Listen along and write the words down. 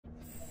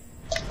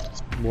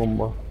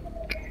Bomba.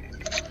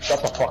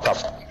 Shut the fuck up.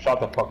 Shut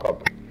the fuck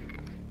up.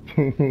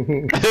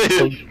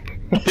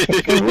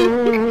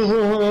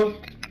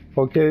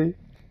 Okay.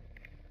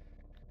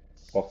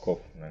 Fuck off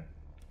man.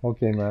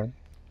 Okay man.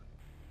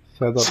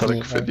 Shut up Sarı man.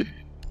 küfür ediyor.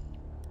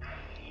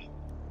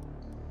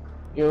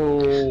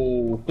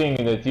 You think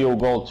that you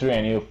go through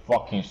and you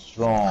fucking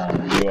strong.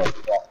 You are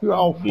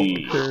Oh, fucking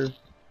beast. okay.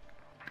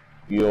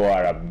 You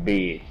are a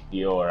beast.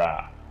 You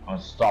are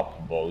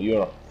unstoppable.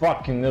 You're a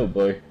fucking noob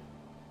boy.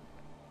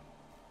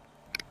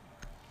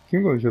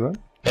 Kim konuşuyor lan?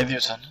 Ne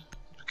diyorsun?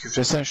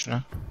 Küfresene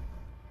şuna.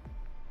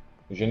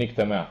 Jenik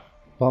Temel.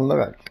 Banla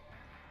ver.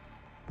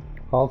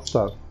 Alt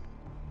star.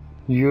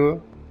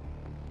 You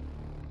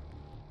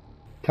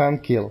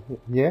can kill.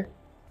 Yeah?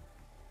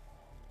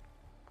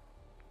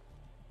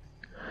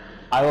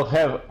 I will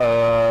have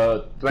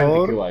 20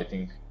 Or- kill I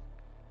think.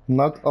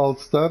 Not alt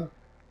star.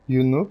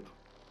 You noob.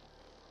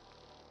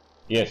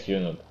 Yes, you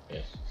noob.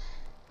 Yes.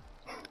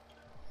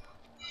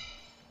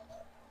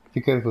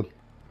 Be careful.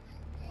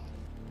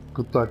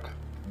 Good luck.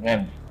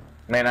 Man,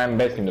 I'm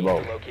best in the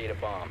world. Locate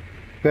a bomb.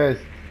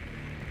 Best.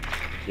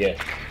 Yes.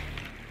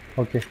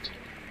 Okay.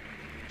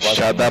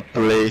 Shut up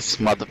please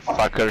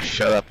motherfucker,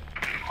 shut up.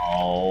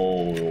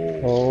 Oh.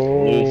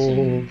 Oh.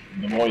 Listen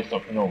the voice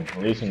of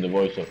noob. Listen the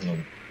voice of noob.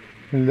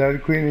 Larry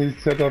Queen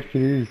is set up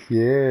please.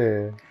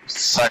 Yeah.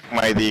 Suck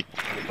my dick.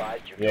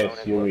 Advise your Yes, drone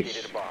has you located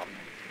wish. a bomb.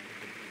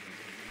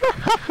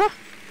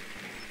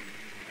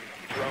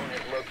 Drone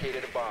has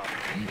located a bomb.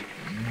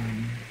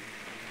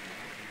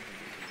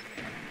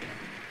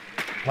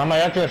 Mama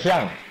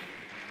yaşayan.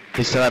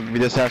 İhsan abi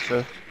bir de sen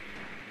söyle.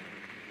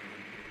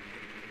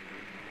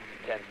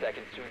 10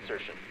 seconds to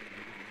insertion.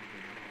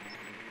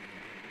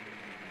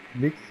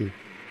 Dixie.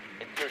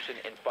 Insertion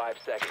in 5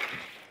 seconds.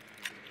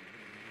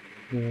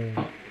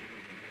 Yeah.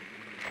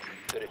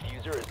 The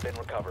diffuser has been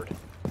recovered.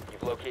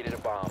 You've located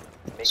a bomb.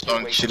 Make Son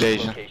your way to kişi the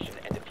Leja. location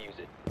and defuse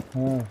it.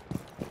 Ha.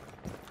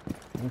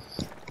 Yes.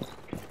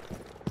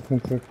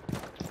 Sıkıntı yok.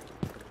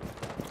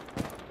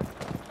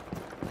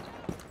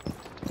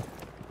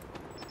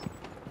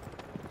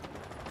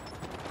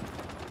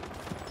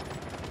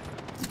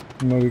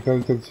 Bunlar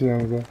yukarı çatışıyor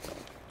yalnız ha.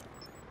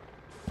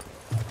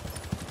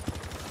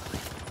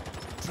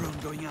 Drone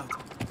going out.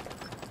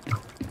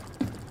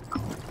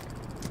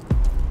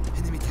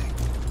 Enemy tag.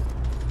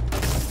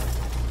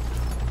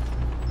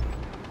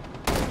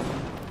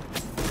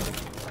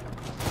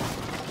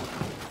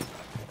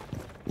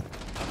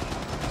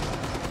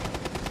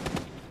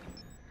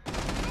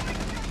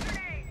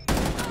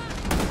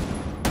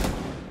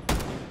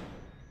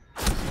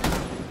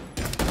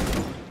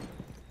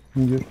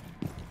 İndir.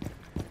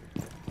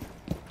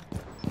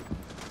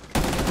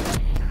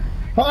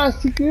 Ha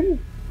siktir.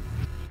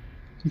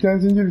 Bir tane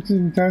zincir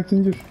bitir, bir tane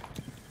zincir.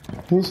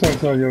 Buz var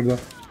sadece orada.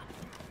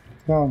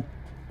 Tamam.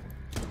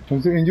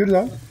 Yoksa incir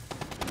lan.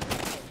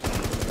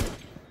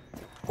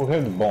 Who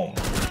have the bomb?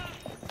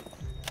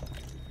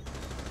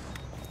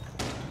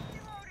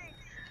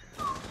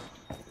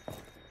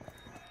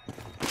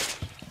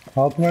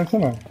 Altını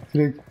versene.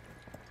 Direkt.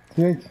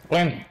 Direkt.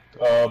 Plant.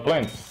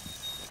 Plant.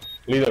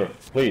 Leader,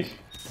 please.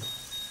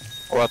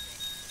 What?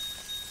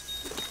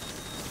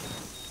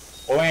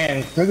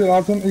 Plant. Nedir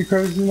altın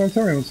yukarısını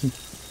açamıyor musun?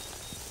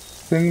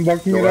 Senin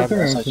baktığın yeri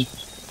açamıyor musun?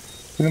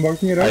 Senin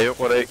baktığın yeri Ha aç. yok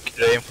oraya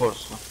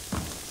reinforce'lu.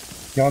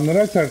 Yanları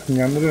açarsın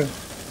yanları.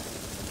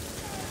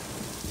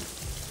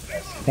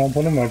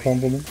 Pampanım var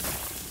pampanım.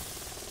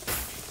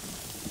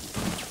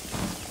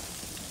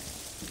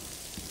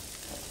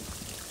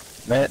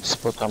 Ne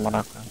spot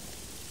amına koyayım.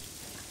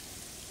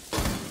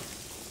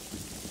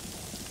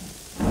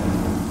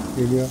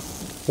 Geliyor.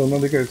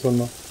 Sonuna dikkat et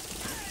sonuna.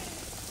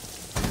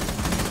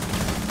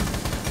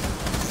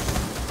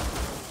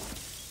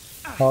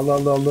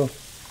 Aldı.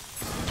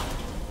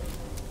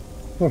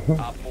 Op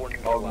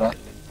 4 neutralized.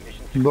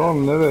 Mission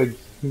Don evet.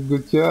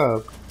 Good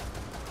job.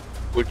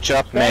 Good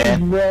job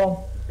man. Bro.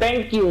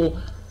 Thank you.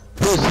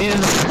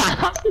 Pussies.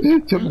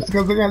 Çok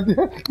sıkıntı geldi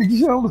ya. Bir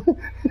kişi aldı.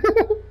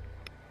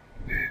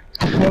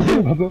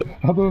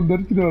 Adamın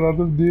 4 kilo var.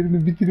 Adamın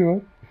diğerinin 1 kilo var.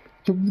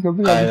 Çok sıkıntı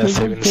geldi. Aynen,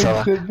 sevindi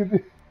sana.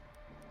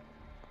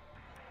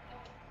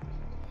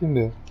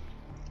 Şimdi.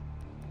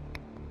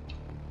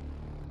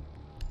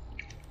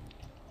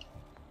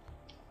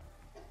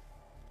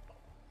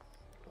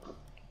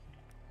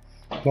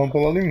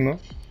 Pompalı alayım mı?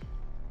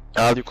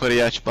 Al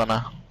yukarıyı aç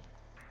bana.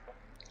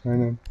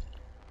 Aynen.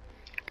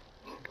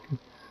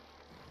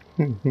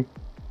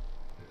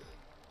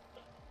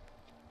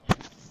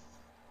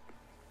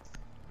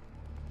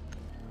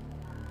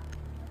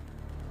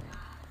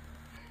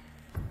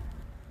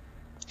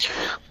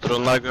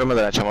 Drone'lar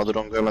görmeden aç ama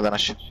drone görmeden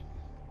aç.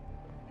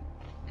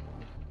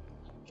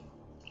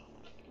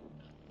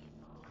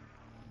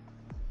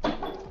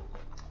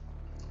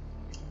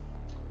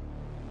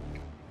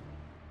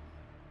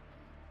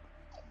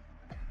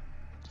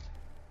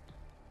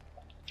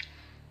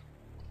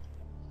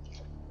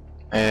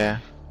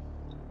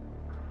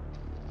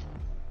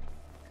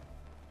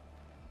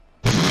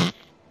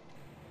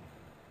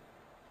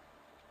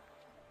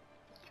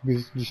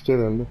 Biz düştü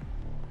herhalde.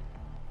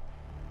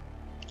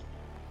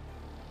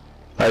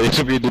 Hadi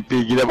şu bir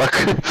bilgine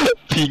bak.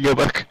 Ping'e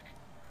bak.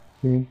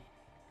 Kimin?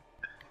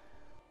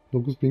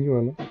 9 pingi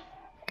var lan.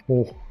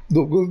 Oh.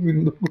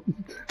 9.009.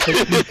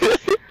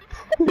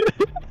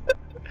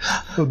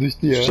 O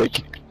düştü ya.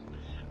 Çek.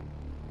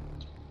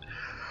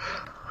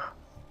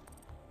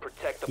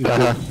 Protect the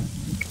Aha.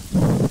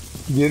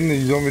 Diğerinde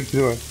 111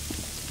 kilo var.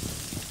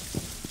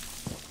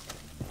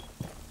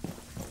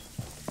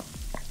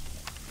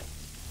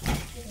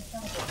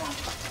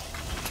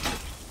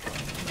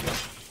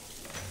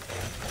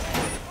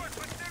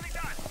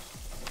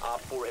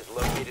 Op 4 has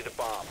located a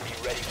bomb.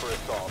 Be ready for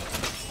assault.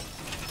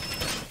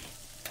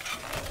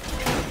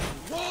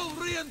 Wall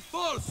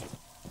reinforced.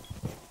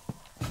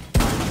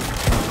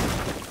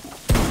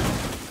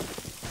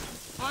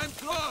 I'm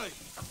trying.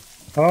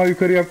 Aa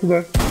yukarı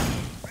yaptılar.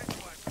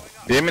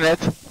 Yemin et.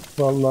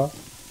 Valla.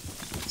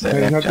 Sen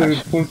Yani hatta bir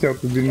yapacaksın. post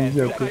yaptı. Birinci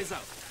yaptı. Eyes out.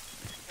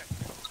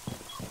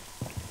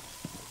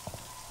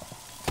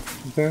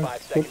 Bir tane 5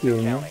 stop seconds diyorum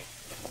and ya. counting.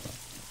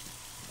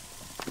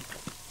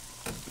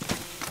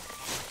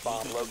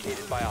 Bomb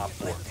located by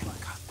Op 4.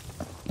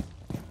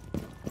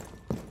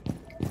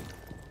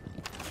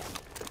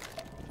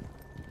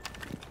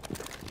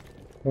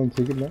 Tamam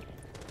çekil lan.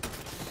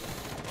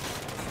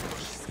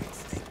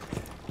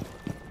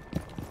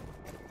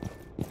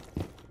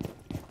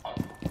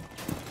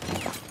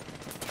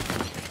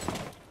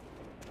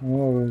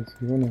 Aa ben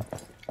sıkı ne?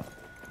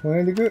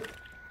 Hadi gö.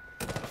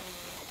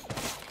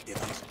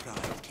 Device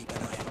prime. Keep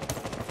an eye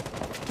out.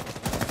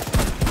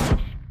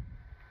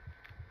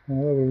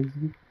 Aa ben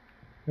sıkı.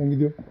 Ben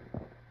gidiyorum.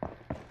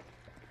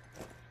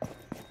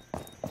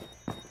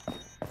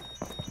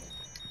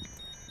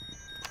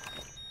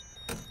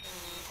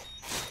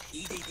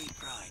 EDD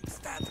prime.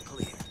 Stand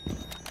clear.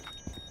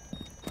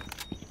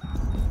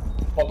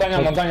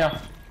 Montaña, montaña.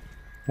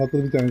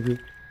 Atladı bir tanesi.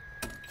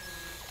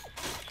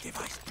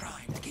 Device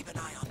prime. Keep an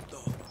eye on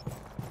door.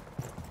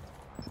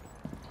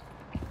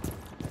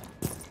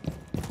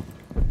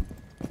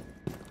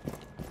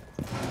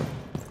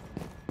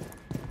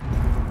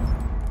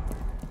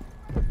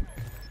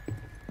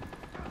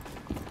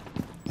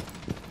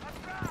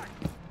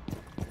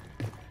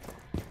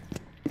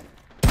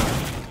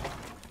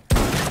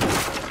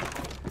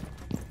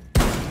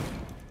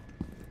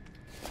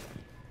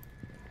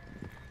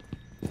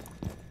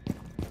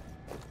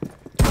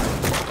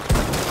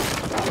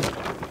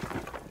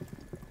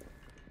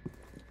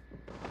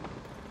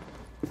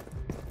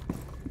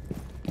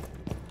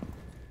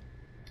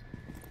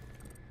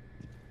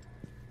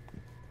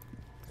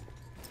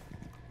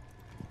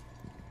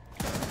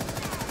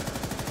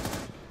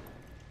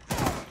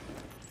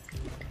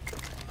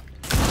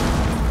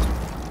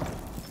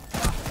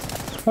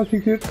 Ha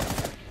siktir.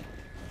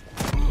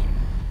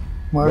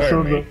 Maaş Where,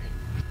 orada. mate?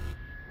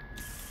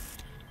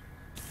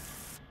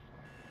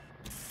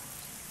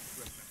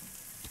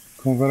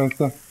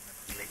 Konferansta.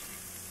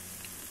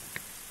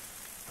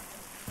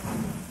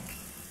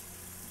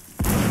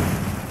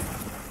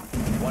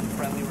 One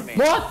friendly remaining.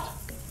 What?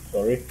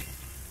 Sorry.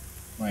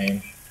 My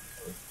aim.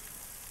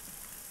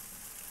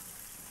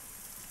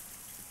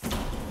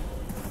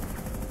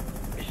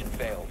 Mission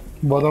failed.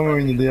 Bu adam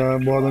oynadı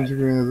ya. Bu adam çok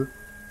oynadı.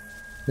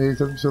 Neyi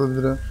satmış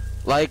olabilir ha.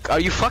 Like,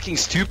 are you fucking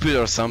stupid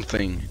or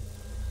something?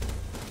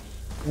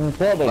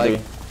 Probably.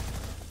 Like-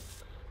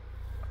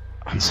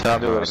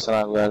 Sen diyorlar,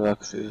 sana galiba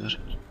küfürler.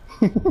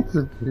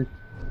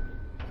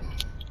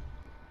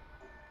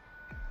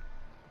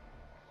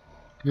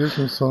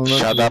 Biliyorsun sonlar.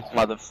 Shut up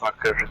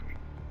motherfucker.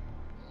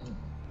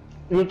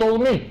 You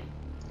told me.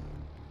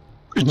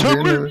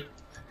 Beğenmedi.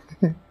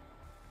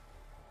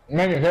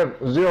 Man, you have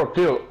 0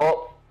 kill.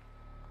 Oh,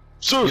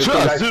 So, You think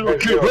I zero said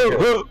kill, zero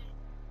huh?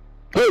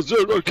 Huh,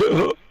 zero kill,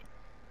 huh?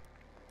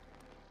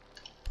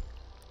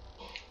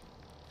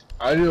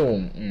 are you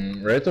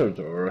retard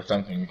or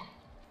something?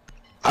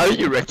 Are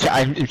you ready?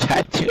 I'm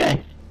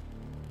today.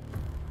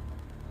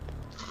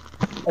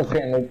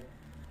 Okay, no.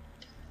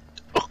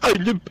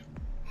 I'm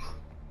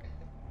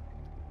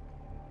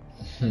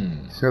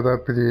Shut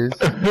up please.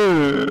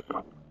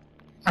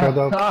 Shut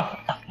up.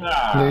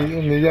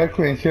 Neler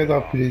koyun? Shut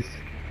up please.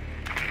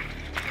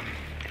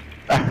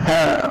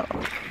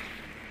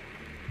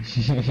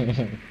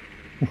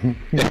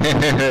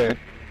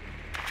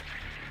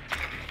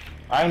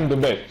 I'm the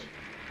best.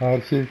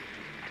 Arşiv.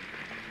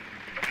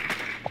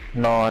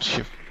 No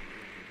arşiv.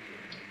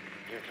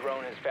 Your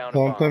drone has found a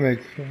Don't bomb.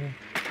 make.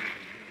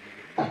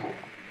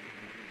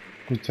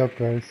 Good job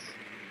guys.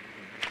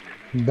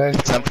 Ben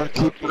Center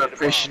keep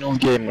professional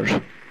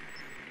gamer.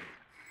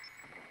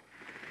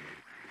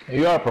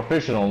 You are a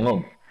professional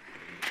noob.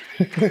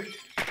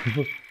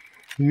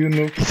 you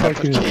know Center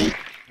fucking. key.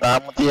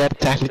 Namı diğer 10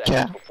 tehlike.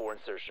 seconds before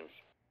insertion.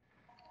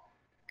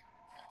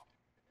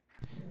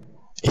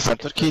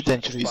 Center key 5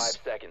 dangerous.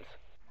 seconds.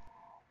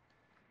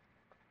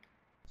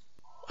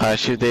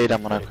 Arşiv değil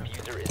amına The koyayım.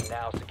 diffuser is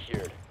now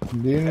secured.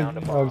 Değil Found a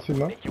mi? bomb. Arşiv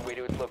lan. Make your way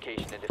to its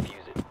location and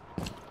defuse it.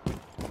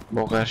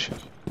 Bok arşiv.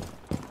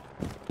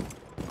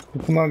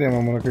 Kupunu alayım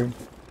amına koyayım.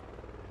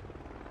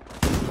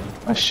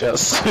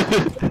 Aşağısı.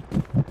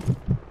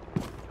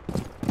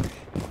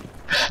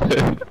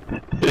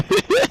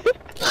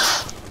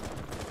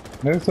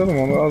 Neyse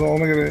oğlum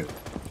ona göre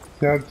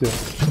şey yapacağım.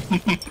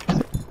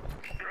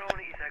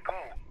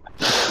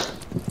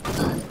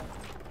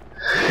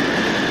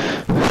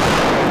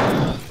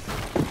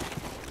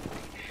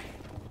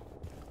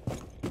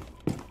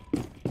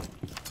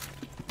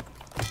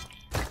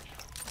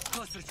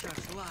 Cluster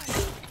charge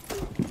live.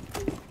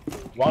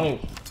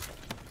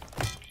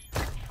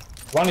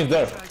 One is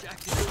there. Charge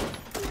active.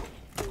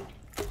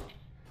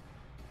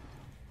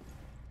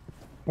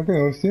 Bakın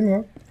orası değil mi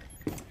lan?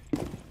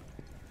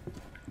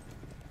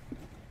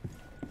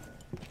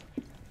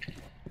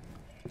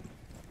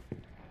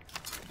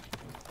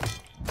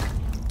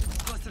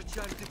 Cluster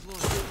charge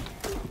deployed.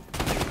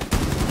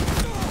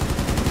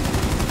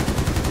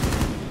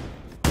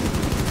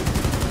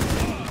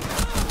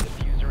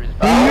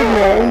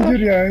 Diffuser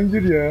is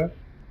İncir ya.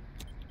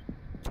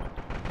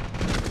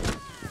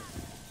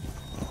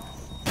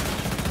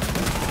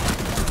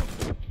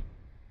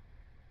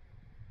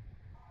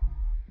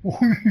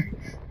 Oy,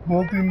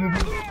 balta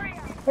indirdim.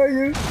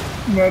 Hayır,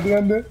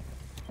 merdivende.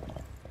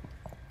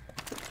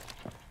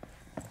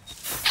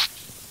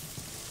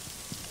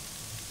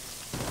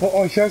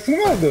 O aşağısını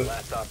mı aldı?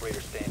 last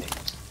operator standing.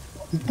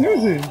 Ciddi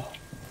misin?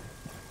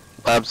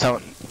 Abi sen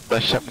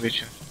başlayıp mı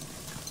geçiyorsun?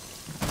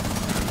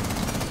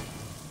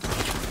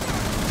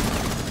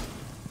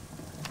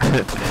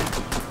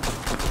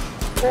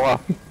 Oha.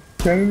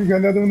 Kendi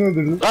adamını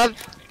öldürdü. Lan!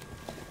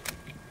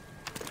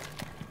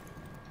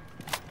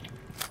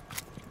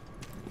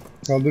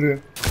 Kaldırıyor.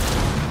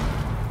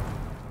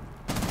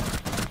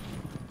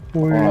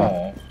 Oy.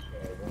 Oh.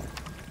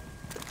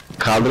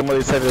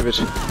 Kaldırmadıysa bile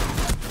bir.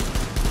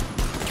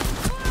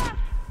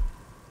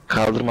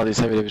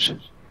 Kaldırmadıysa bile bir.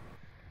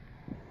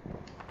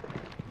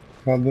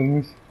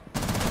 Kaldırmış.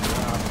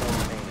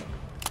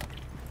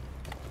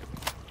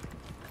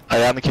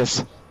 Ayağını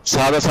kes.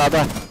 Sağda.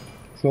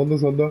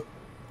 Solda.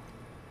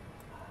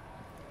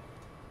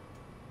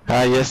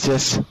 Ha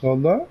yes.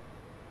 Solda.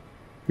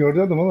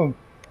 Gördü adam oğlum.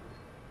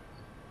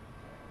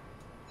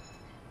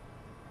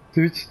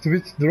 Twitch,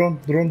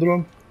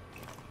 drone.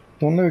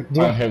 Donla bek, I don't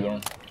drone. have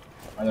drone.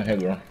 I don't have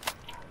drone.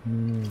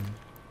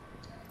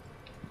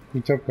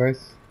 Good job guys.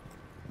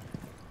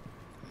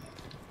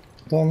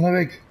 Donla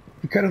bek.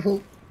 Be careful.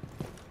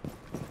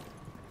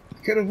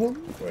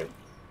 Wait.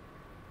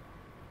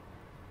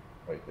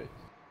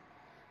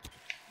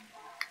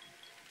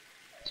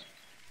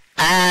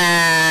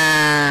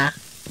 Aaaa!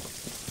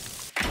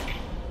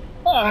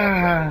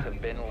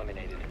 Have been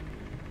eliminated.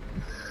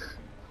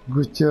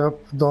 Good job,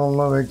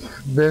 Donla bek.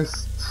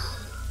 Best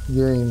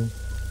game.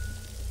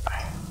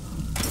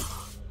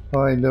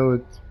 I love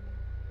it.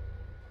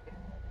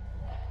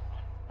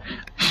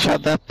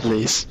 Shut up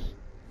please.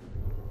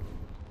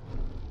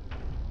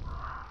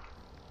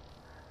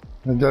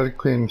 Dark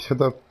Queen,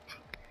 shut up.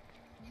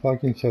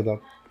 Fucking shut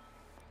up.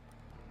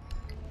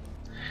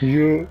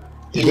 You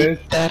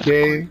best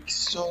game.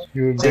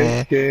 You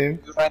best game.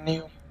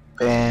 Güveniyorum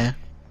be.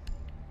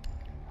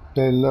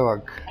 Belle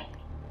bak.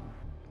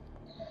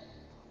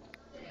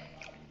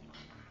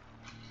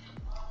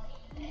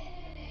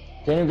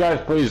 Can you guys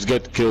please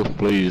get killed,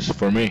 please,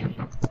 for me?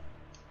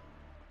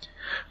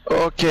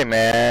 Okay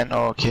man,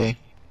 okay.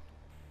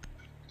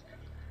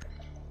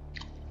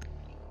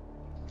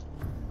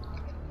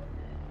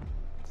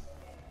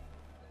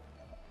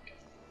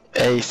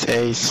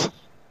 Ace.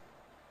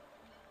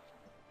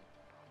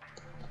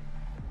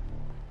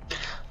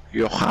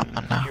 Yok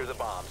amına. Secure the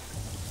bombs.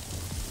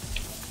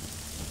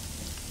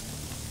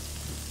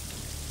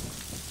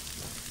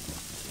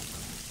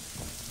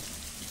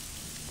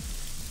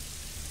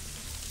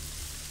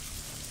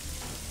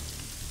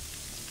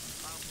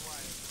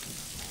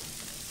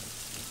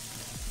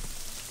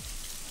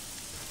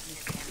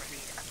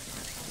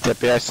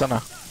 Tepeyi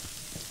açsana.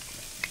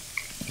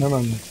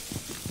 Hemen.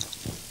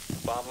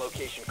 Bomb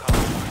location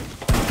compromised.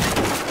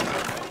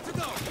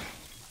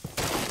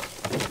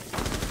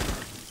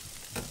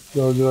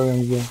 Gördüler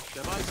yanımıza.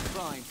 Device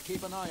primed.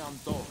 Keep an eye on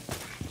door.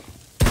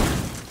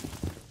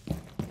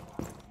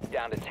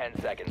 Down to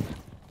 10 seconds.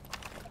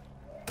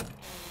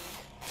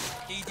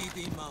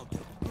 EDD mounted.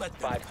 Let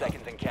them 5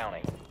 seconds and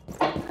counting.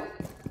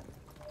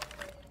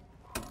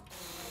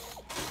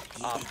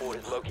 Op 4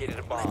 has located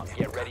a bomb.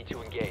 Get ready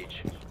to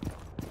engage.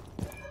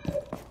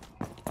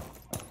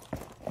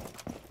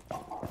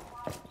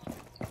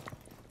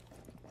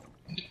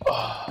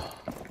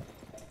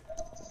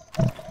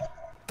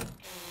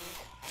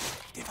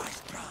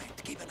 Device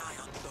primed. Keep an eye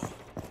on door.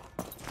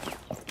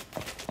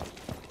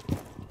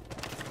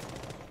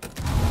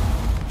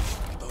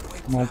 Doorway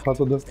Mal trapped.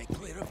 patladı. Stay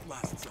clear of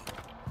blast zone.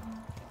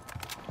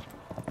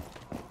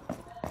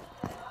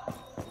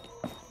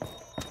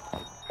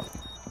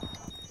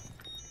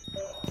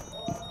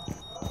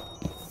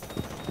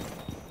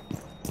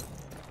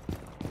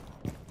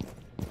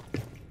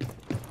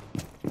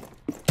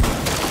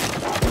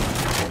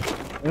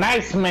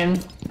 Nice, man.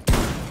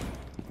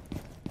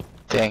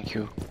 Thank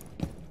you.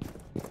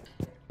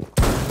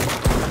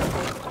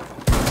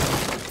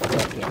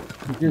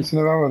 İkincisine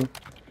ben varım.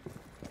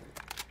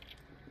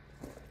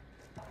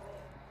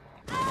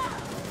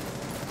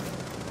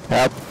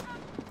 Help.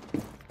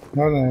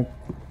 Nereden hep?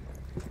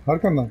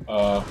 Arkandan.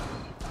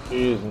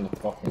 He is in the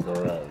fucking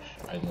garage.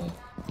 I don't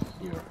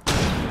hear.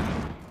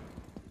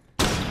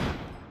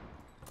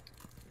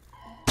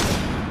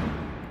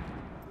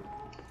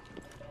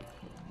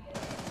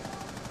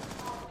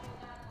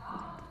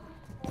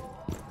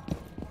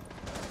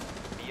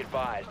 Be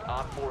advised,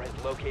 Op 4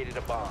 has located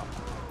a bomb.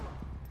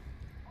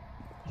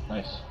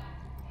 Nice.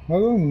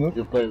 Nereden bunlar?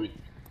 You play with.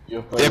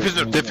 You play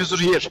Diffuser, with diffuser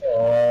here.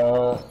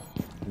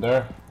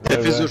 There.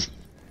 Diffuser.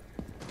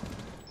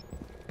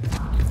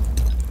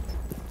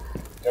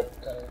 Yep.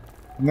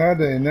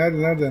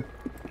 Nerede?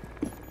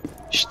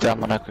 İşte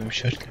amına koyayım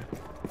şöyle.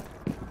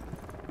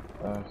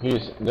 He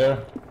is there.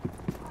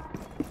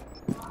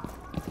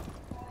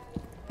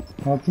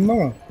 Altında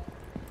mı?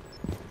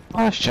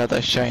 Aşağıda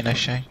aşağı in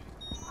aşağı in.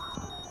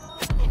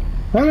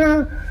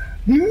 Ana!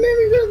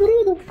 Dinlemeyeceğiz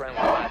vuramadım. Friendly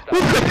last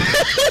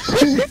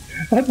operator.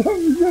 Adam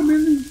bize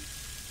demiş.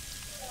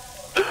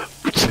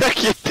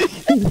 Bıçak yedi.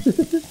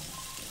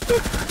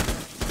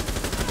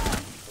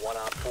 One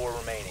Op 4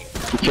 remaining.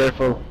 Be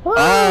careful.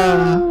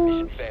 Aa.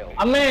 Mission failed.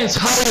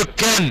 Amazing. How you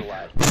can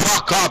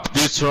fuck up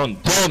this run?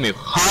 Tell me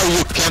how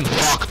you can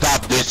fuck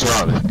up this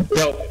run?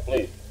 Tell me,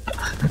 please.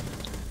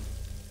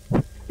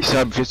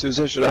 İşte bir şey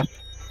söylesene şuna.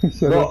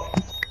 Şöyle. Bro.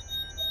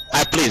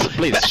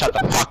 Please shut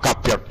the fuck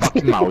up your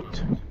fucking mouth.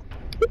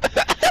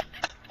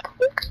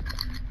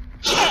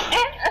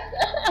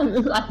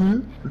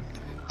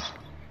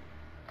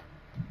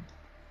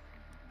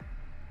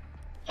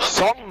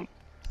 Son.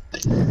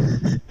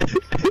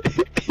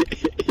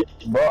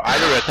 Bro, are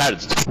you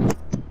retarded?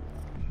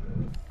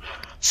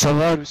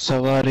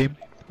 Savarım.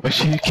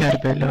 Başı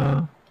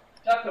Kerbela.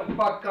 Shut the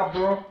fuck up,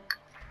 bro.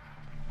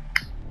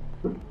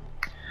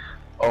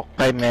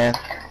 Okay man.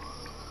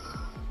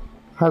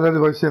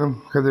 Hadi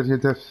başlayalım. Kadir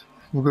yeter.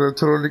 Bu kadar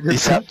trollük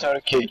Listen yeter.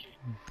 Turkey.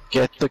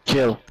 Get the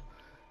kill.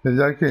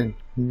 Ederken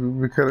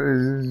bir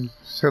kere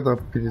shut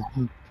up please.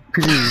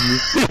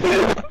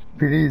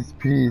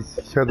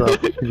 Please shut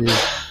up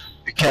please.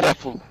 Be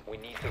careful. We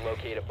need to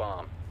locate a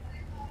bomb.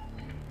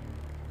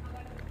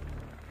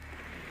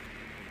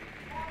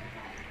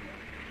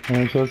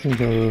 Ben şansım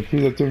sana.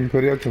 Fil atıyorum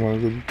yukarıya atıyorum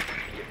abi. Be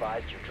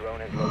advised your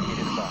drone has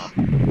located a bomb.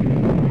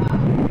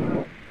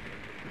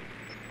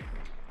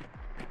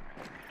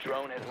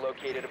 Drone has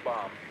located a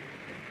bomb.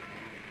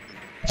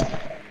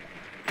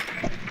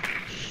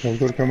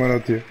 Doktor kamera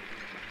atıyor.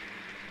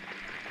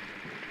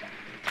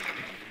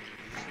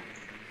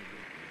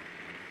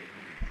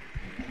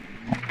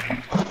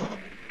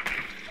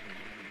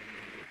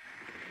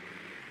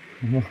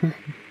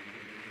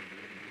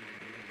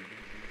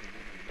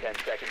 Ten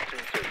seconds to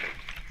insertion.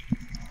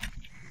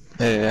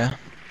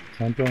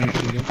 Çanta almışım.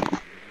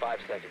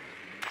 5 seconds.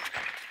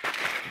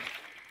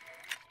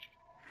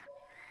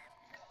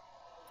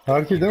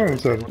 Harki değil mi bu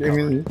sefer?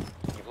 Emin değilim.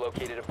 You've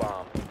located a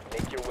bomb.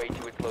 Make your way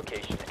to its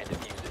location and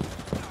defuse it.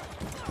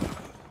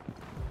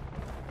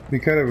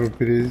 Bir kere bu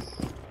please.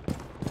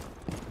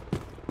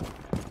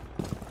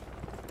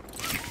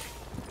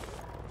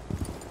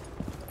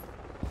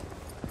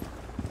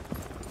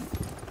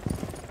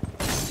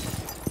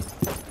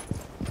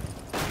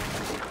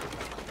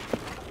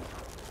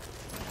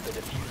 The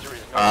diffuser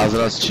is no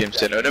Ağzına sıçayım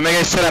seni. Önüme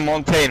geçsene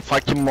Montaigne.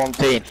 Fucking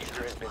Montaigne.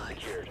 diffuser has been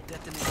secured.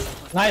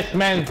 Nice,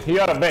 man.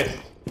 You are the best.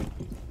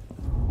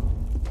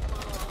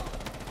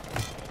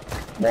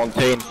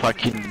 Montaigne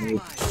fucking noob.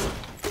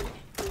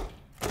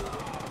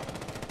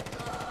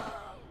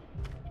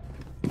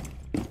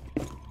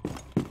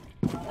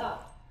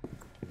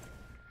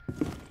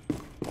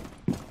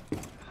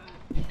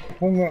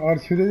 Ama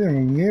arşivde değil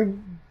mi? Niye?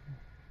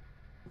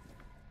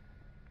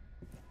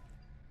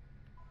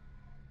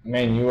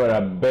 Man, you are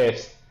the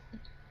best.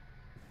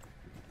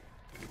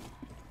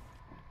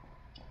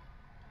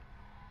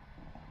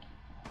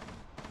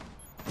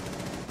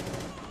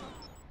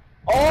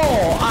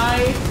 Oh,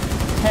 I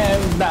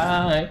have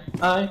died.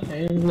 I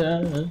have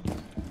died.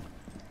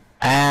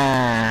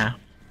 Aa.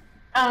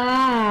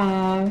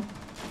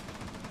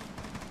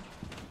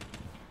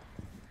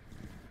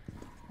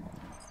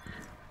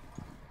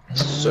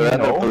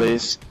 Surrender No.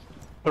 please.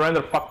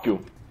 Surrender, fuck you.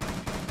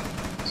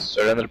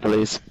 Surrender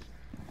please.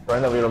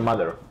 Surrender your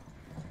mother.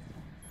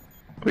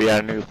 We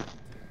are noob.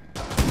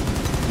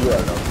 You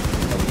are not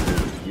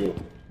you.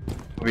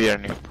 We are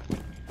noob.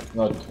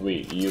 Not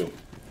we, you.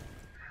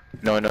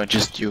 No,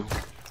 just you.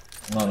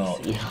 No,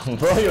 you.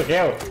 Bro, you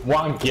have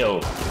one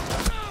kill.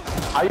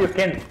 How you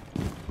can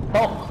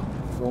talk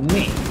to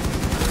me?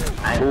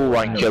 Who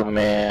one kill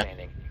me?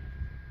 Standing.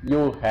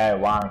 You have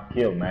one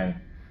kill, man.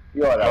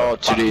 You are Oh, a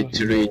three.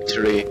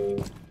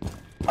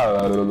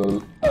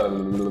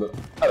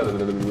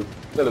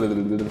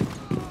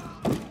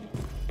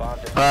 Bomb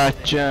defused.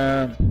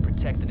 Kaçın.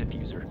 Protect the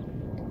diffuser.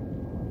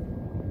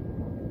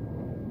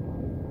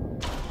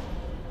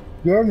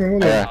 Görmüyorum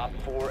oğlum. Evet.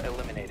 Op 4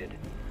 eliminated.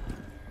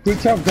 Good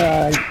job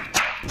guys.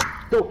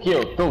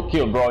 Two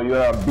kill, bro. You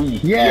are a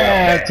beast.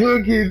 Yeah,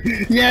 Turkey.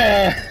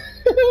 Yeah.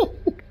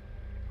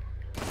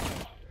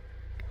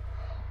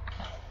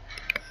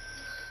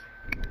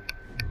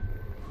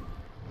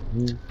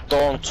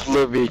 Don't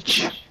love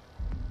it.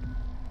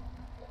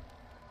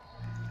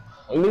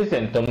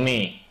 Listen to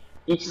me.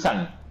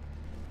 Iksan.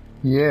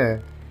 Yeah.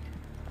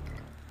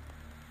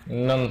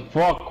 Don't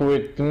fuck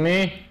with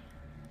me.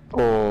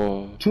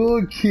 Oh.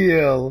 2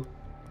 kill.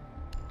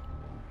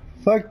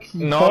 Fuck.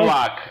 No fuck.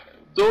 luck.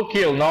 2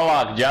 kill, no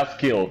luck, just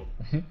kill.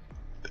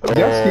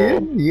 Just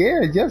kill?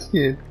 Yeah, just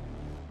kill.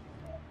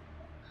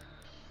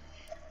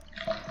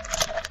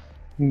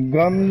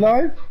 Gun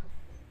life?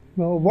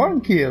 No,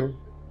 1 kill.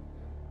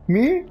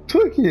 Me?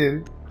 2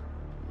 kill.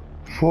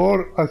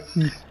 4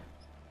 assist.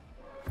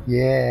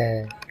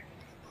 Yeah.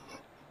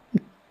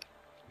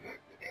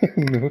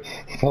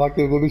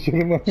 Salakla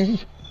konuşuyorum ama. Sen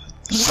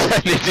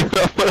ne diyorsun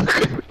amına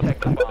koyayım?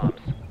 Protect the bombs.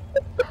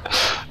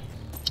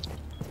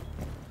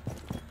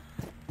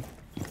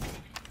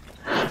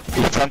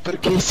 He's from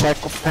Turkey,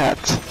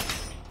 psychopath.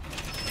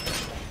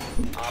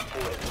 Op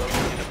 4 has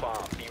located a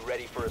bomb. Be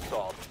ready for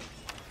assault.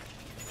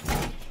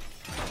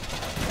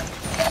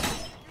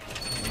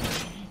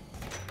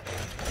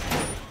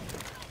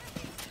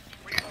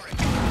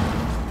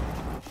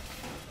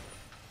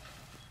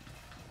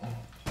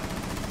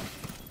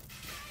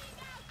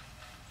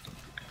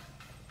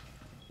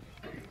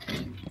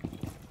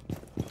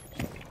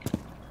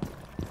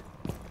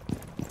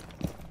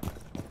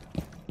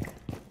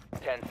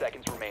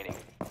 Seconds remaining.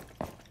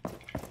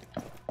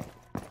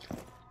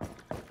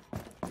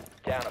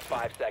 Down to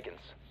 5 seconds.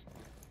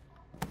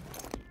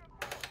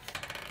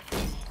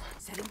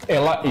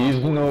 Ela is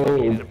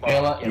noob.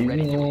 Ela Get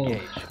ready is to noob.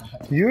 engage.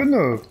 You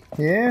know.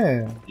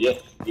 Yeah.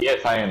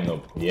 Yes, I am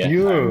noob. Yes,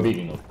 You. I'm big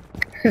noob.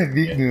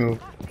 Big noob.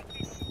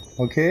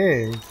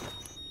 Okay.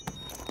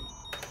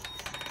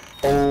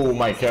 Oh,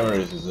 my camera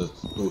is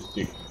just too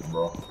stick,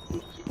 bro.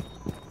 Too stick.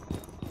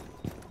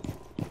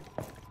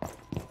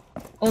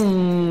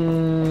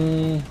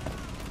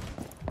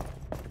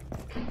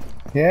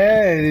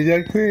 Yeah,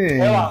 Rijal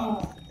Queen.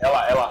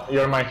 Ela,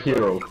 you're my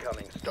hero.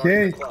 Coming. Start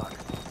Okay. the clock.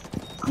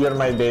 You're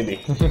my daddy.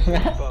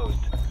 Exposed.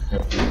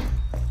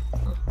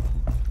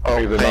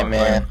 Okay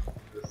man.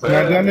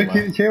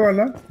 Merdivendeki şey var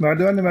lan.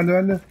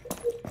 Merdivende.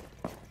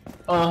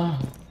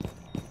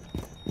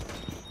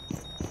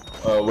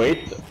 Wait,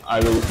 I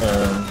will.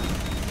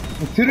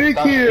 3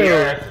 Stop kill.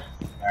 here.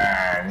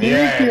 And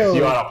yes, kill.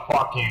 you are a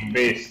fucking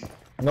beast.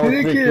 No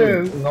 3 3 kill.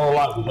 kills, no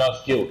luck,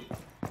 just kill.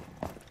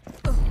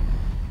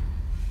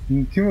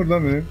 Kim vurdu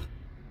lan beni?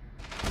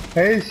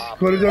 Ace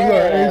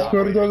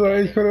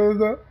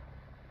koridorda.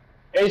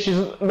 Ash is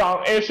down,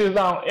 Ash is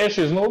down, Ash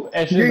is noob,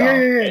 Ash is Yeah,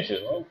 down, yeah. Ash is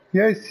noob.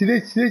 Ya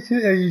sileç.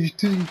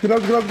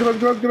 Kral. Wait.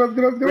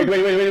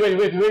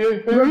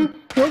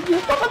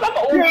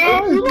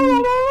 Ya.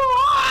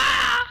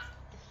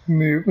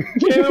 Noob.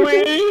 Kill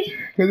me!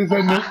 Hadi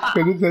sen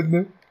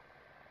de.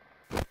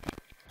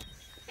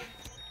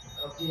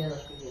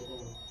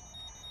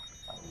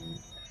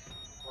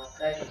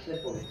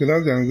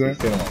 Kral canınıza.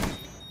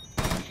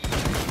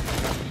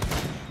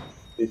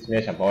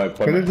 Смешно, по-моему,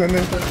 Hadi sen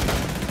de.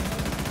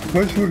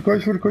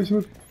 Koş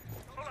vur.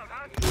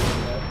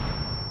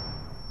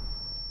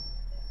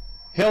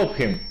 Help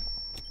him.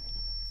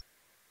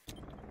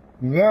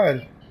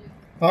 Ver.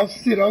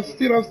 Astir.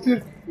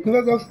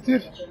 Kral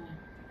astir.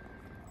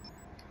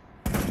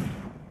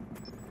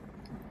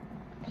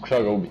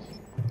 Куда го убить?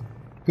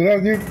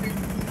 Kral değil.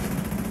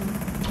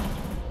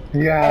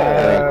 Ya.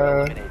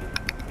 Eliminated.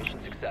 Mission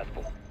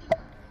successful.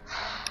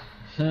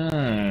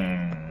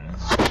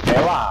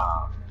 Ela!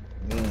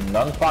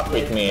 Don't fuck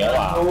with me,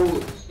 Ela.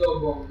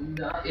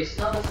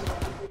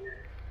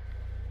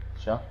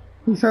 Что?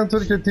 Sen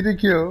Türkiye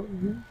Trikiyor.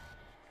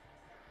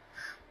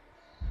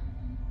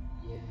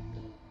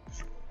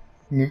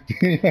 Ne ya?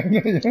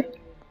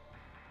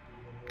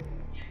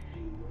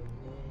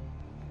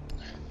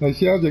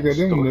 Aşağı alacak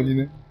değil mi bunlar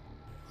yine?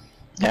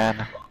 Yani.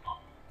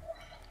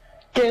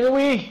 Can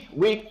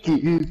we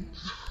kill?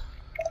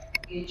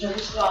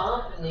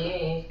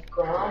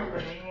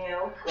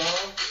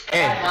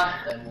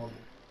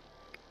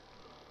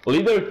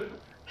 Leader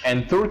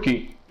and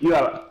Turkey, you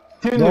are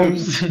two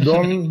noobs.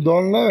 Don't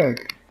look.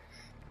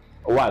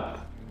 What?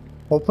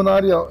 Open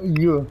area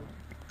you.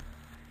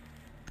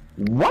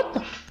 What?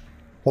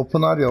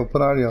 Open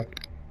area.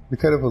 Be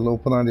careful,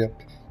 open area.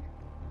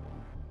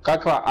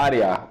 Каква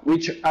area?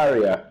 Which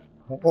area?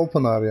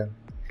 Open area.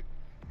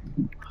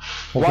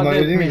 What Open area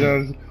does değil mi? mean?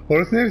 Orası-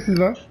 Orası neresi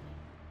lan?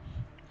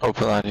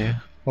 Open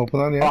area. Open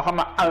area.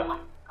 Ahama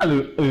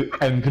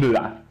and Need to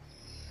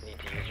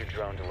use your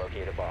drone to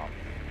locate a bomb.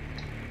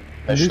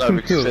 Şunlar bir Listen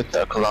to. küfretle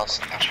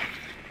akıllansınlar.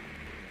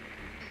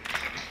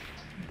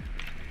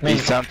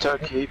 Eastern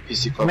Turkey,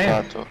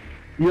 psikopat o.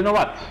 You know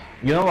what?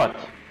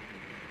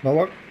 Ne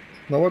bak.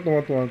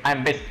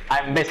 I'm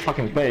best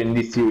fucking player in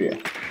this area.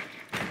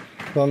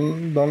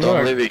 Don't Don't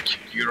look. leave it.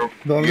 You're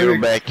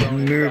Don't back.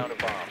 Noob. Found a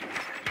bomb.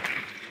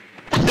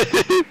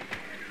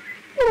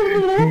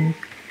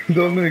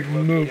 Don't look.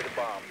 Noob. Located a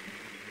bomb.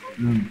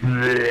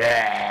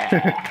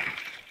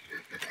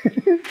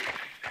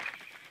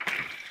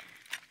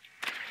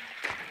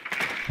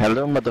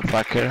 Hello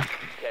motherfucker. 10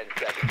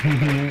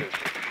 seconds.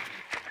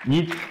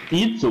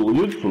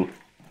 Yitsu.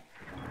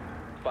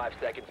 5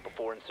 seconds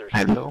before insertion.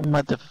 Hello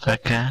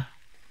motherfucker.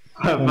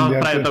 Non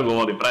prego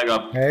govori, prego.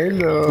 Pušta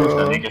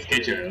Hello. neke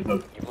skeče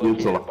dok You've located a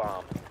Jutula.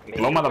 bomb. Make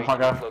Hello, your way to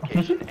motherfucker. its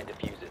location and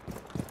defuse it.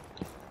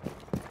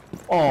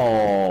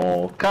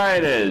 Oh,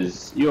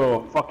 Kaides, you're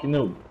a fucking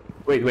noob.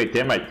 Wait,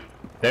 termite.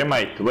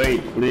 Termite,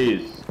 wait,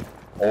 please.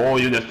 Oh,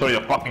 you destroy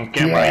your fucking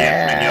camera,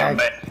 yes, man, you're the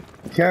best.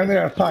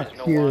 Camera, It's fuck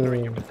no longer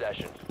in your you.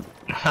 possession.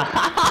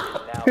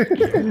 Now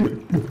secure.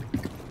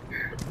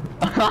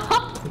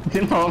 Ti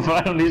non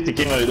faranno ništa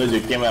kamera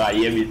dođe kamera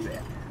jebi se.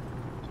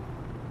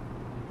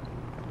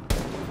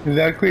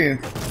 Güzel queen.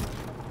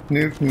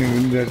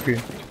 Güzel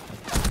queen.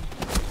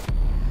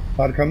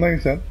 Arkamdan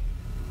sen.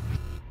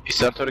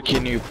 İstanbul'da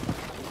kini yok.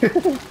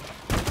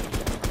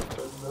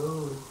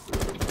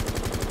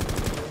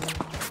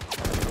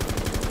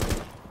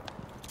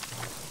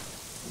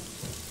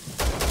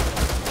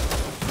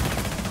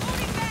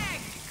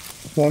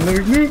 Sonra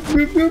bir noob.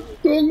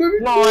 Sonra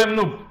bir No, I'm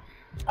noob.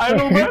 I'm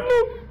noob.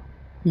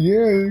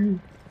 Yeah.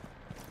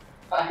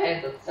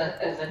 Ahead,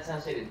 that's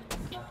sensitive.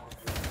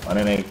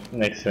 One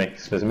next,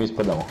 sve mi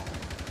ispadamo.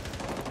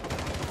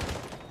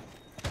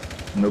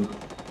 Noob.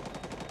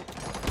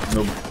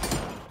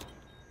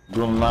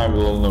 Don't lie,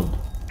 little noob.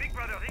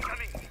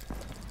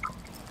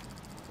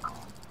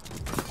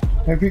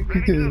 Epic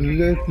pictures.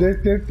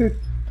 Left.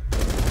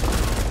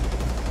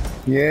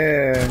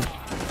 Yeah.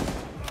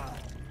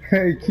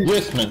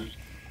 Yes, man.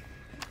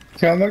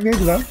 Çalmak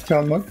neydi lan?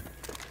 Çalmak.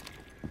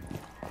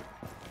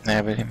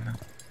 Ne bileyim ben.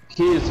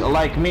 He's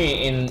like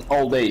me in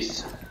old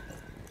days.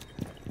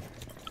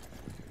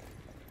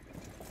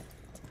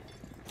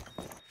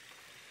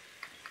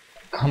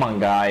 Come on,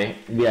 guy.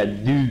 We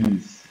are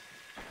dudes.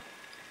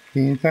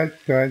 Inside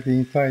guys,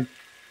 inside.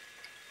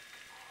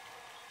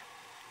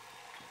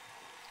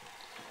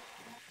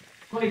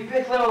 Oni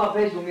 5 levela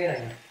bez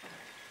umiranja.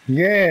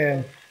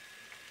 Yeah.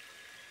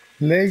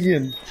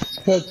 Legion.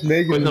 Spot.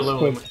 Legion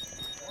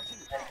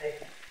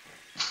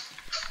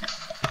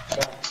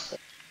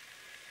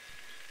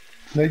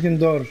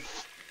door.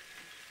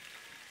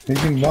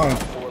 Legion bank.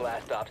 4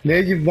 last stops.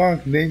 Legion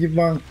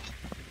bank.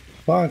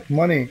 Bank,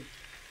 money.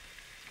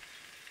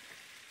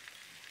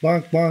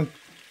 Bank.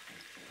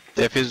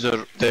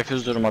 Diffuser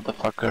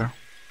motherfucker.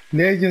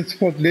 Legion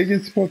spot.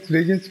 Legion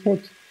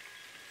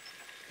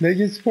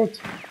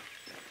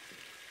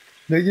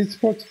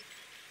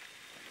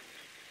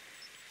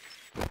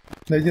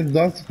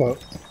dance spot.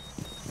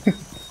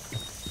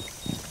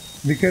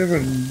 Be careful.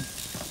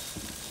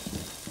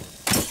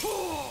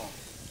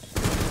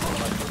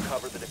 Must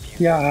recover the diffuser.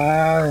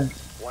 Yeah.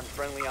 One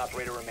friendly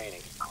operator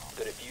remaining.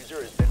 The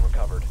diffuser has been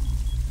recovered.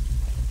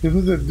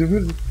 Diffuser.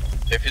 Diffuser.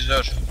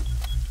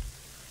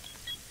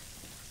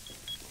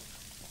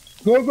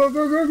 Go.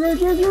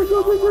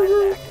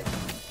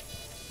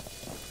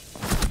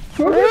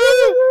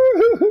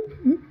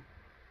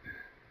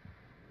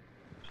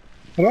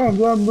 Run.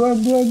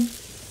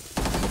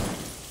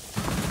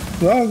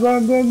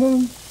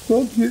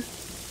 Don't get.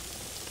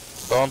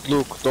 Don't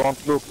look,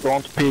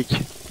 don't peek.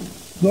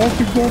 Don't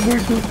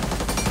pick.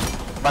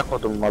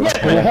 Bakmadım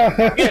motherfucker.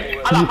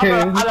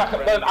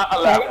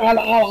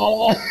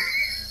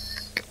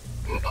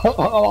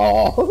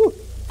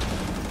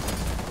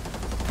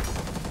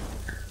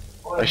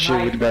 Başı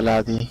bir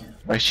bela değil.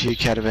 Başı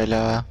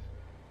kerbela.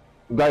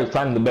 Guys,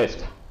 find the best.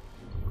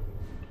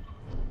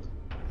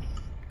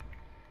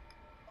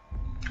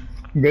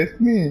 Best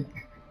me.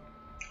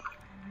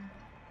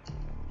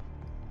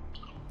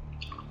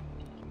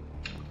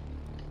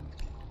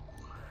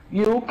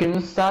 You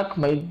can suck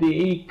my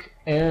dick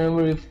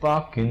every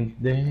fucking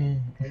day.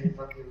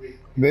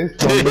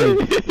 Best on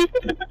me.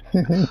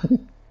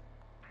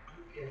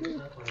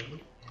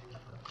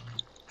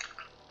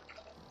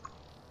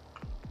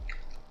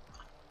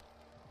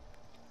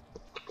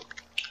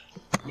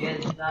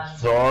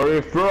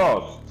 Sorry,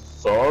 Frost.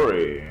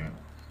 Sorry.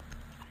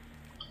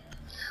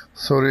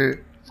 Sorry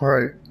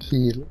for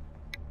kill.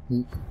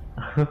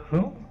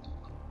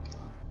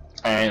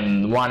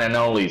 And one and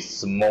only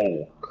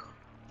smoke.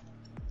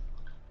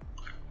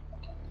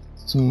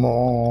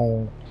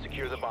 Small.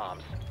 Secure the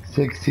bombs.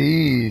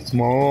 Sexy.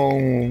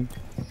 Small.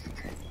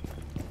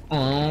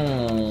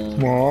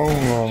 Small.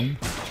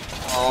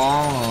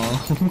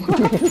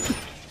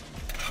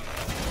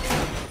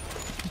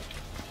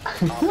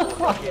 Op 4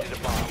 located a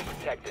bomb.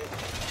 Protect it.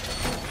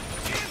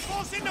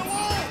 Reinforcing the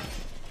wall!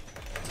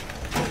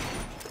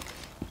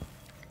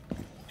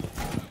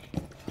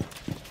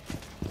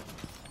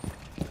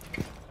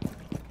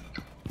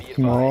 Be advised,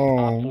 No.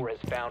 Op 4 has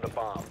found a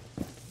bomb.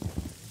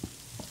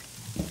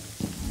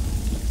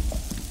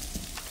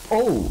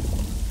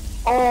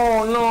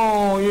 Oh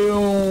no,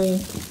 you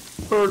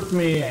hurt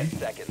me. 10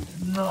 seconds.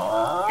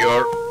 No.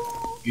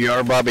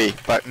 Your Bobby.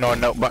 But no,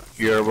 but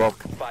your Bob.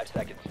 5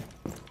 seconds.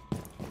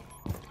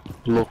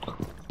 Look.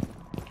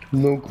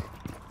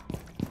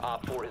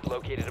 Op 4 has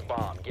located a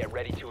bomb. Get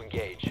ready to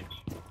engage.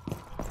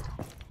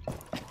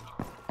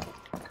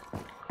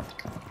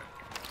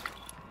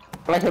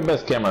 I have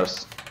best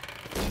cameras.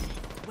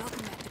 Welcome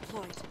back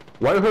deployed.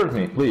 Why you hurt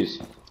me, please?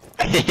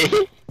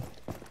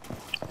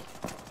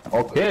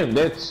 Okay,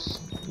 that's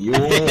you.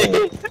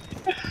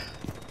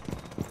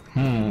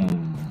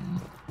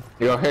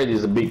 Your head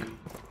is big.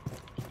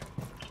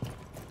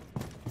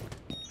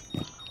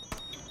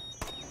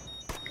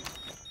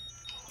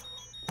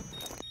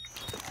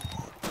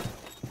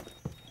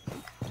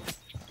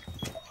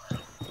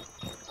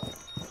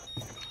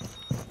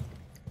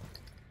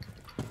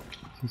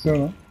 Çıksana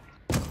lan.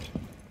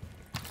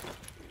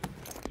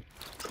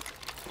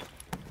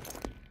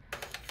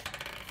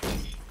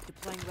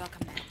 Deploying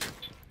welcome mat.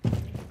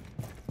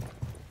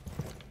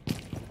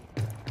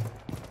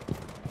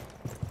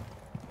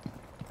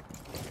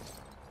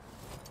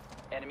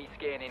 Enemy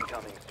scan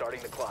incoming.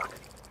 Starting the clock.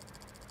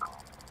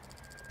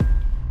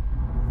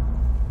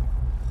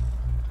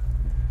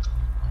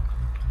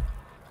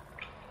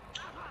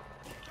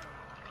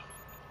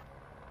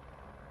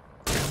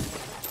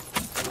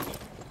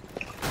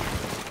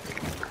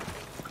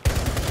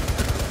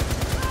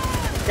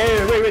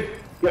 Hey, wait.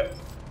 Yeah.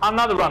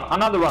 Another one.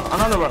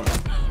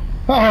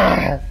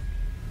 Ah!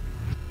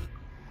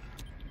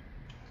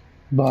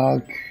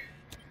 Bak.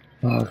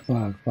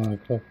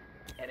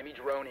 Enemy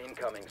drone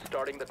incoming.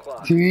 Starting the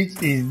clock.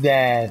 Twitch is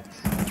that.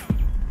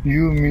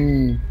 You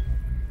me.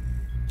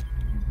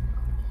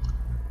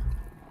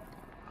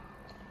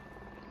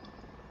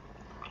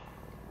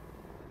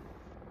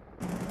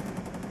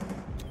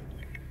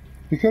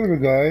 Be careful,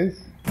 guys.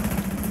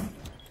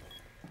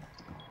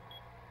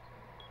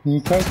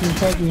 Inside,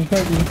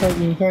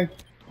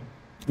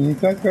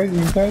 guys,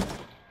 inside.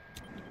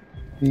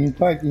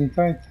 Inside.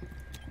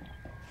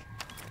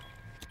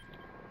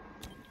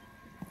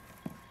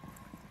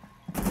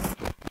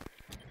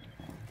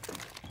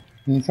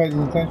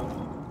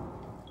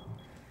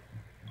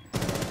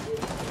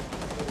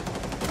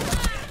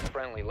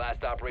 Friendly.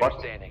 Last operator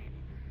standing.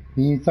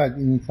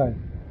 Inside.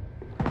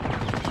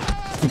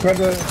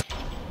 Yukarıda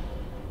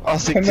Ah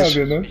sen ne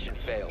siktir. yapıyorsun? Mission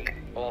failed.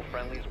 All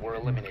friendlies were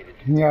eliminated.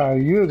 Yeah,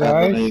 you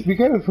guys, be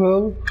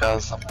careful.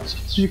 Gazlama.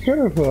 Be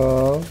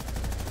careful.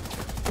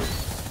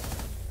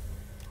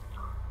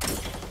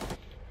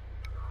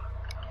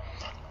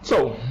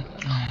 So,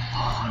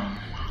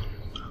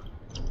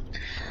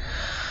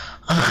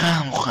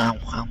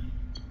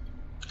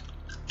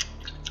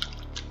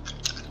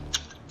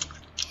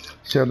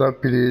 Shut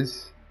up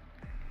please.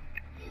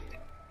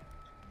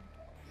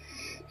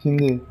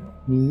 Şimdi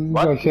bizi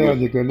what? aşağı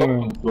alacaklar değil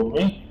mi? Talking to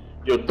me?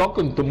 You're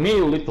talking to me,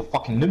 you little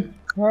fucking noob.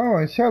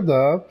 Oh, shut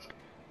up.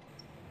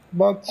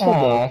 But shut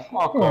Oh, up.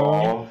 fuck Oh.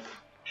 off.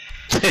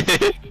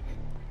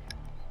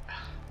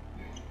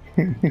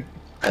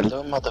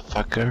 Hello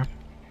motherfucker.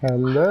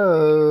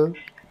 Hello.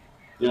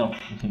 Yeah,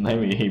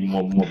 maybe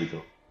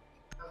Mobito.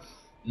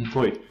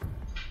 Foi.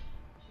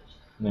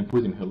 Nem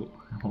pus em hello.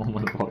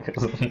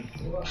 Motherfuckers.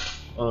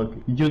 Okay,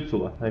 jutsu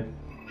var. Hayır.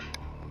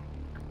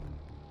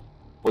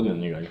 O diyor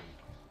ne galiba.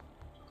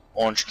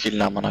 13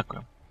 kill amına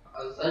koyayım.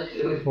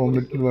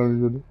 11 kill var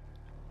bizde de.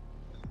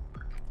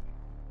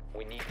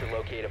 We need to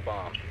locate a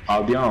bomb.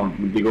 Abi ya,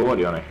 digo var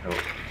yani.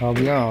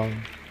 Abi ya.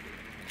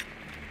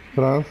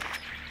 Frans.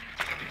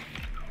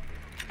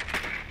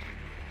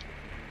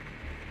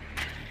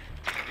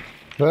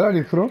 Where are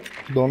you from?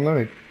 Don't know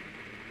it.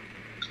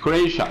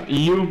 Croatia,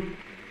 EU,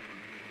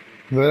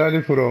 Where are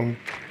you from?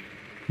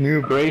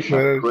 New Croatia,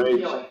 where-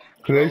 Croatia.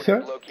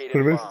 Croatia?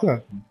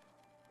 Kırgızistan.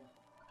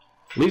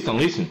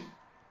 Listen.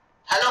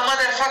 Hello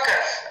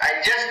motherfuckers, I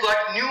just got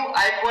new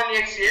iPhone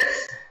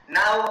XS.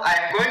 Now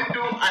I'm going to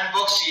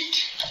unbox it.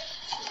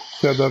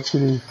 Shut up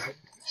please.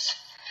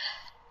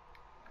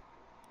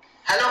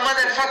 Hello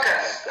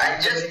motherfuckers, I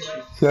just...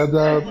 Shut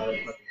up. 5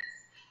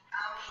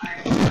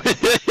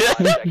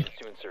 seconds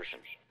to insertion.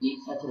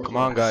 Come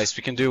on, guys,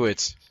 we can do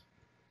it.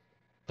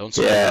 Don't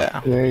slow Yeah.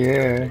 down.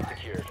 Yeah.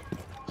 Secured.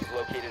 You've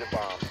located a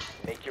bomb.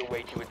 Make your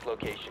way to its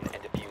location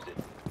and defuse it.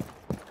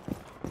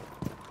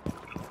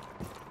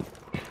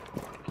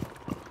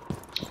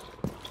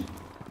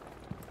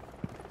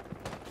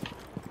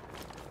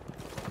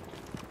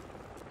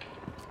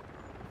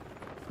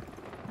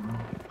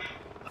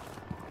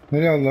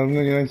 Nereye aldılar?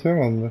 Buna gelen şey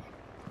mi aldılar?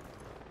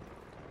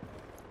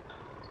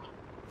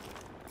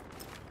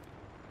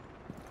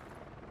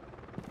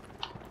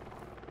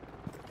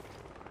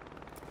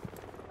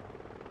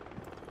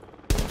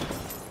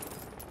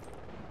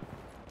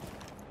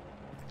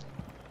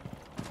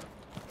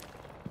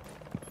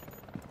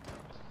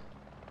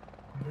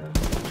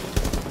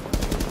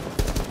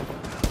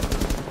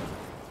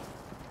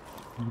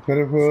 Be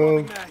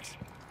careful. Max.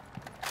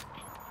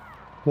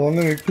 Don't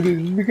make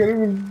please. Be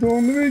careful.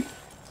 Don't make.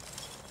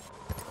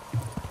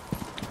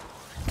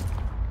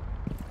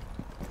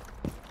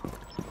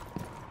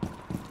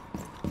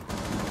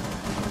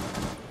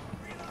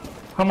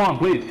 Come on,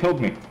 please, help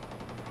me.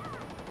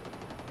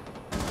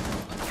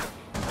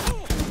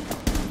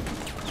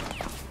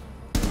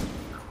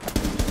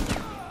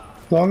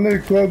 Don't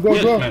make. Go.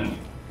 Yes, man.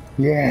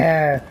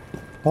 Yeah.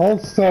 All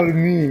star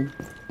me.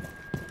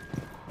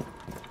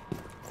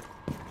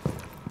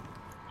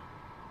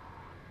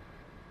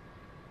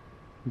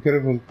 Be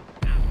careful.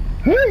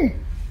 Hey!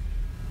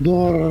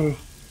 Door.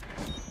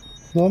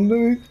 Don't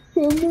do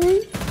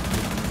it.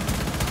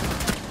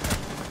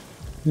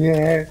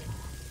 Yeah.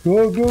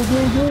 Go.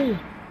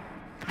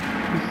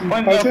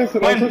 Find this.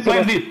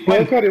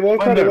 Volkari.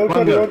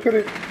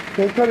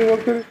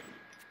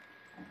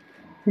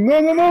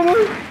 No.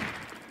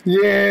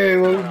 Yeah,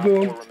 One well Op 4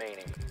 done.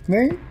 remaining.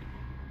 Ne?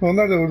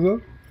 Onlar da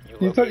vurdu.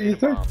 You located a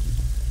İnsan. bomb.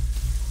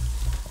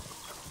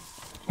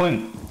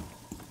 Point.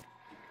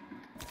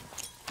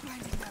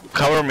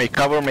 Cover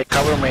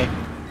me.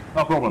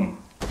 No problem.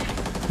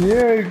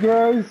 Yeah,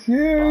 guys.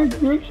 Yeah, Bomb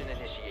good. diffusion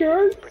initiated.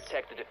 Guys.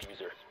 Protect the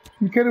diffuser.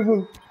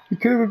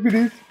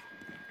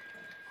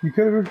 Be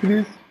careful,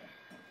 please.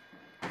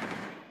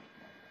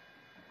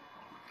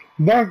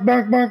 Bank.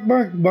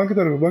 Banka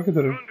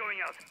tarafı.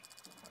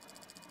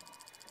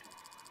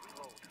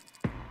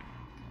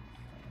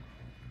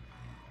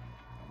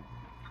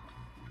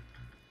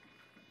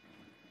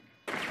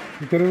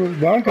 Be careful.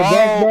 Bank.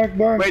 Wait.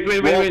 Bank.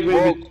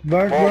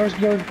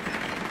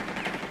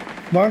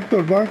 Bank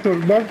door.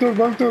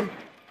 Bank door.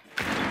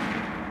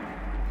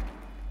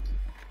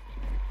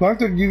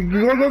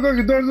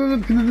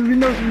 Go.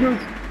 Windows.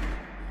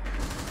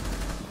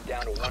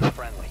 Down to one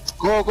friendly.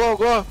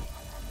 Go.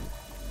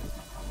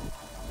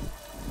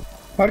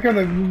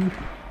 Arkanda.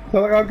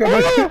 Salak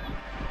arkanda.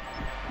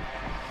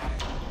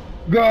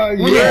 God,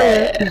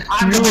 yeah.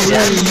 I'm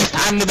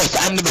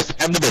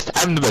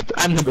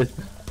the best.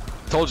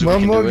 Told you we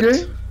One can more do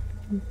it.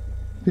 game.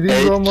 Please,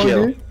 8 one more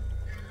kill. game.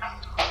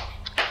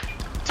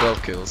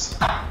 12 kills.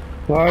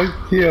 5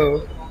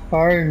 kill.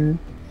 I'm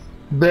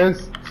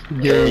best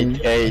game.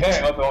 8.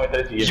 What's wrong with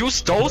that? You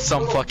stole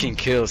some fucking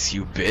kills,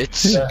 you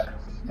bitch.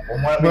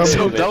 One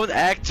So more, don't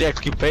act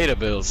like you pay the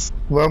bills.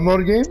 one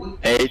more game.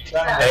 8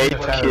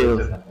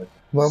 kills.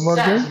 One more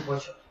Sam game. si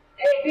počeo.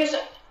 Ej, bio sam,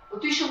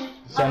 otišao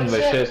Sam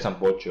 26 sam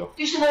počeo.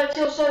 otišao na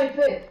cijelo sami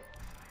 5.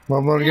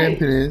 One more game,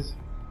 please.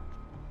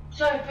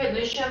 Sami 5, da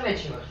još jedan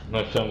meč imaš. No,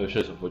 sam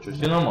 26 sam počeo.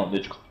 Si normalno,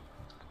 dečko.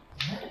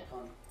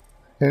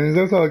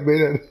 Elinize sağlık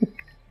beyler.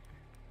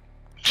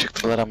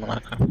 Çıktılar amına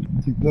koyayım.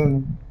 Çıktı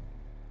lan.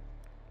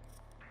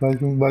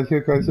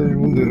 Başka karşıya bir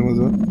bul diyorum o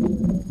zaman.